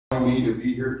allowing me to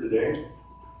be here today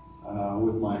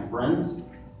with my friends.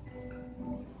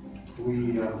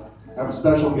 We have a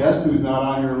special guest who's not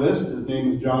on your list. His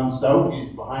name is John Stout.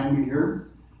 He's behind me here,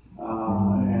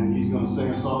 and he's going to sing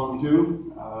a song too.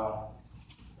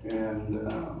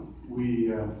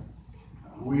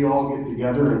 We all get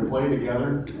together and play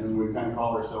together, and we kind of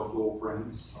call ourselves old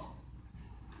friends. So,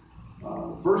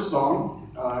 the first song,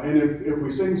 and if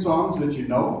we sing songs that you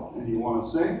know and you want to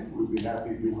sing, we'd be happy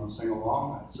if you want to sing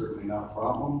along. That's certainly not a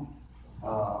problem.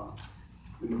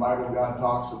 In the Bible, God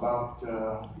talks about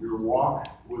your walk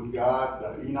with God.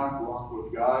 Enoch walked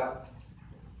with God,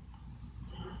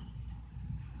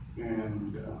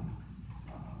 and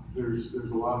there's a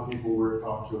lot of people where it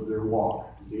talks of their walk.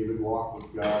 David walked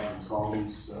with God in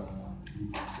Psalms.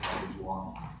 He talks about his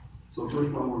walk. So the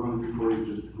first one we're going to do for you is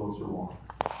just a closer walk.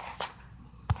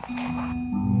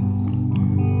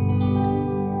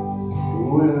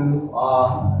 Well, I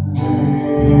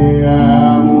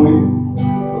am weak,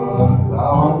 but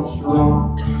thou art strong.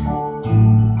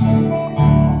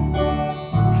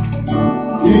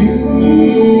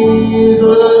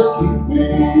 Jesus, keep me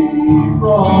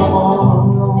from all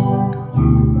wrong.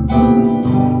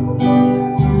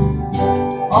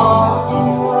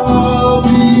 I'll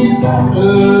be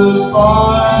satisfied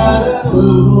as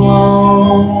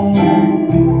long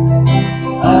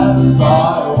as I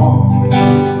walk.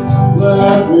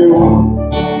 Let me walk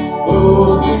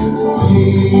close to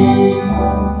thee.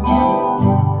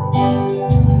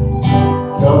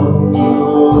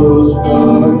 Just a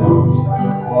close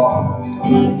walk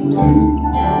with thee.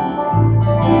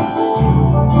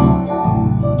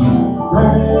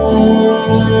 Granted,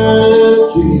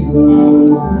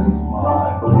 Jesus is my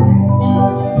friend.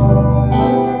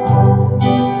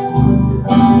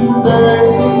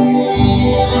 Daily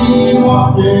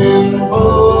walking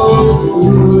close to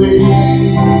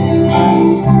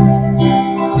thee.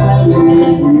 Let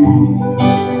it be,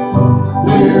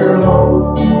 dear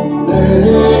Lord, let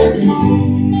it be.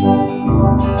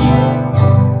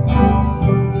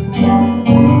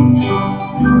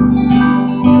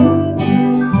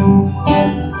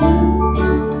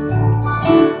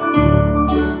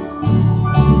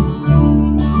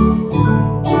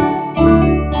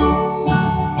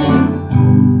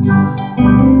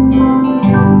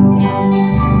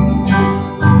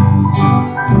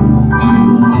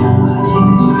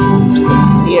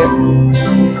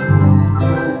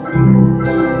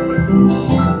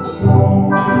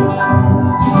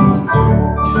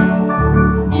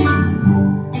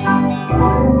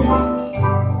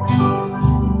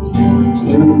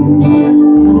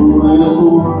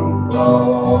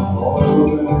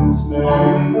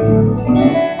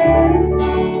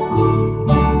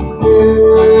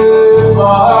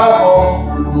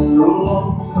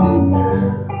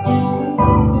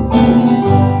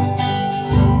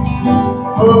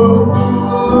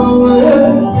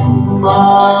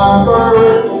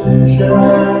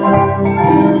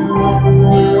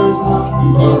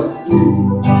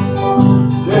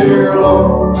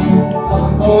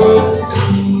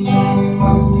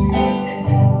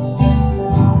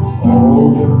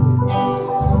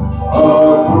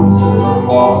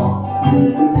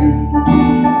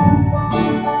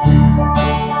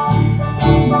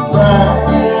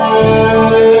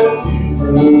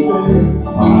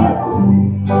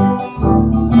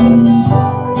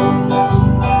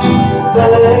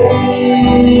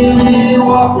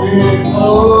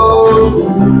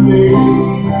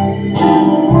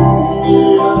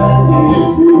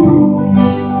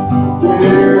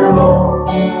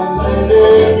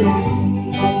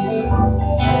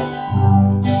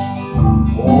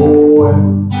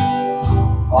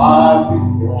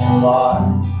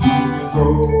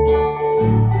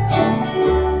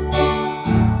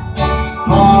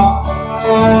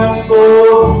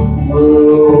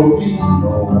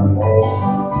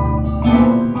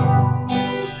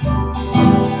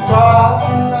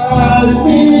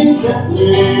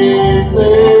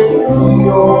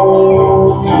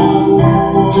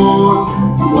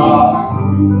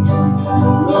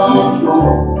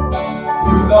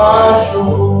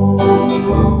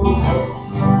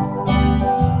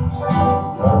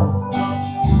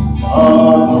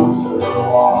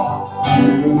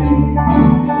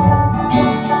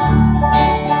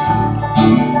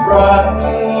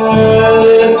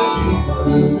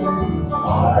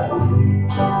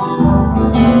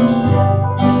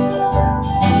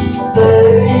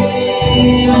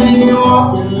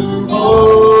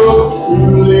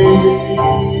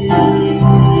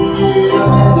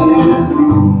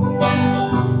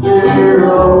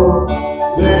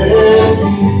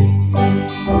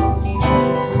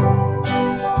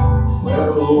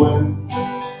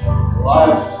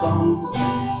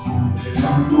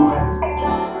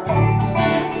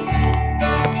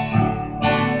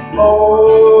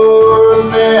 Lord,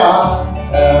 may I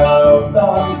have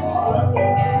done my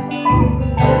best.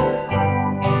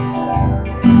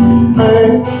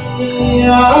 May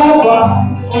I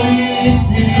find sweet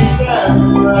peace and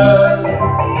rest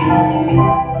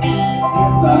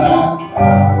in that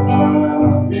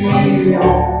happy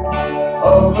home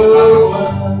of the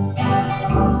blessed.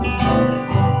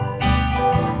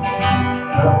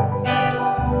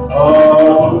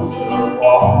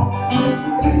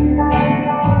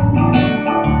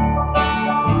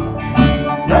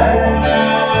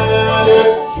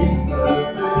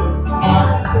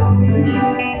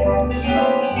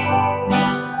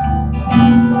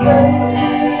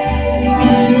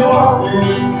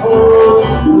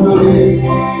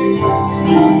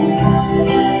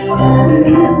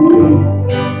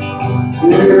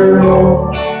 Dear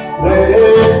Lord, let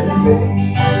it be,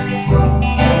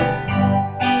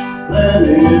 let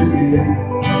it be,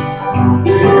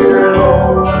 dear